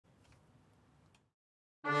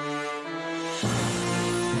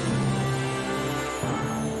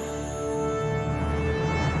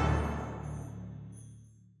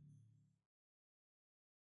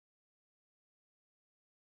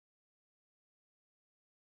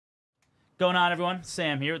Going on, everyone?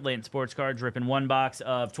 Sam here with Latent Sports Cards, ripping one box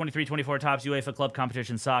of 23-24 Topps Uefa Club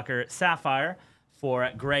Competition Soccer Sapphire for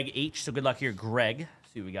Greg H. So good luck here, Greg.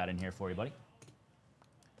 See what we got in here for you, buddy.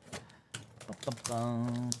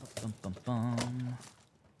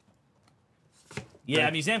 Yeah,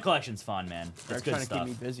 museum collection's fun, man. It's Greg's good trying stuff. to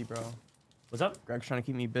keep me busy, bro. What's up? Greg's trying to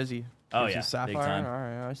keep me busy. Oh, This yeah. is Sapphire. Big time. All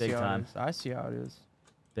right, I see Big how time. it is. I see how it is.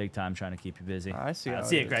 Big time trying to keep you busy. I see how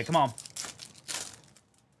See it it, Greg. is. Come on.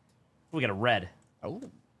 We got a red. Oh.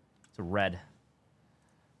 It's a red.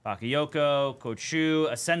 Bakayoko,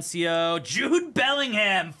 Kochu, Asensio, Jude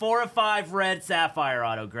Bellingham, 4 of 5 red Sapphire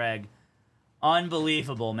auto, Greg.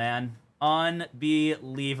 Unbelievable, man.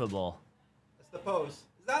 Unbelievable. That's the post.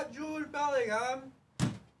 Is that Jude Bellingham?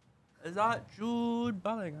 Is that Jude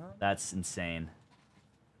Bellingham? That's insane.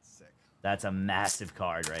 Sick. That's a massive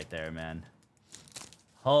card right there, man.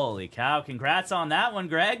 Holy cow. Congrats on that one,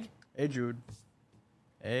 Greg. Hey, Jude.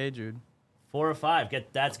 Hey, Jude. 4 of 5.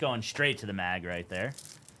 That's going straight to the mag right there.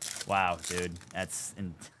 Wow, dude. That's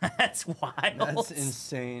wild. That's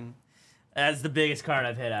insane. That's the biggest card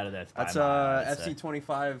I've hit out of this. That's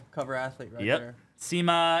FC25 cover athlete right there.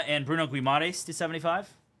 Sima and Bruno Guimaraes to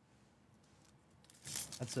 75.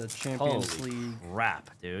 That's a Champions Holy League.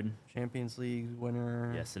 crap, dude. Champions League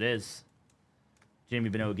winner. Yes, it is.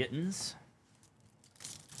 Jamie Beno Gittins.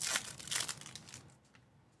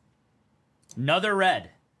 Another red.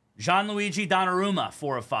 Gianluigi Donnarumma,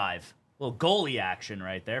 4 of 5. Little goalie action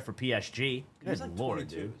right there for PSG. Good He's like lord,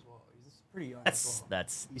 22 dude. as well. He's pretty young.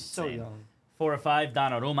 That's He's so insane. young. 4 of 5,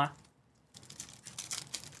 Donnarumma.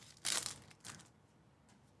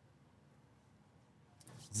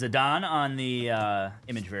 Zidane on the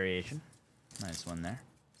image variation. Nice one there.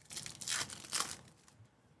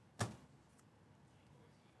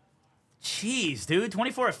 Jeez, dude.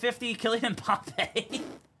 24 of 50, Kylian Mbappe.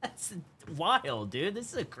 That's wild, dude.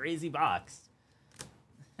 This is a crazy box.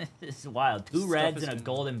 This is wild. 2 reds and a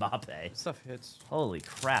gold Mbappe. This stuff hits. Holy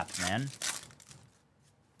crap, man.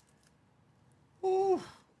 Ooh. Holy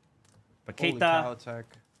Paqueta. cow, Tech.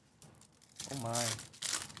 Oh, my.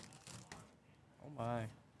 Oh, my.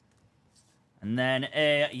 And then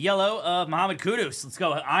a yellow of Mohamed Kudus. Let's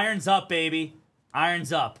go. Irons up, baby.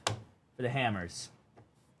 Irons up for the Hammers.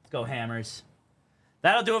 Let's go, Hammers.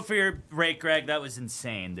 That'll do it for your break, Greg. That was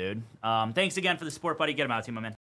insane, dude. Thanks again for the support, buddy. Get him out to you, my man.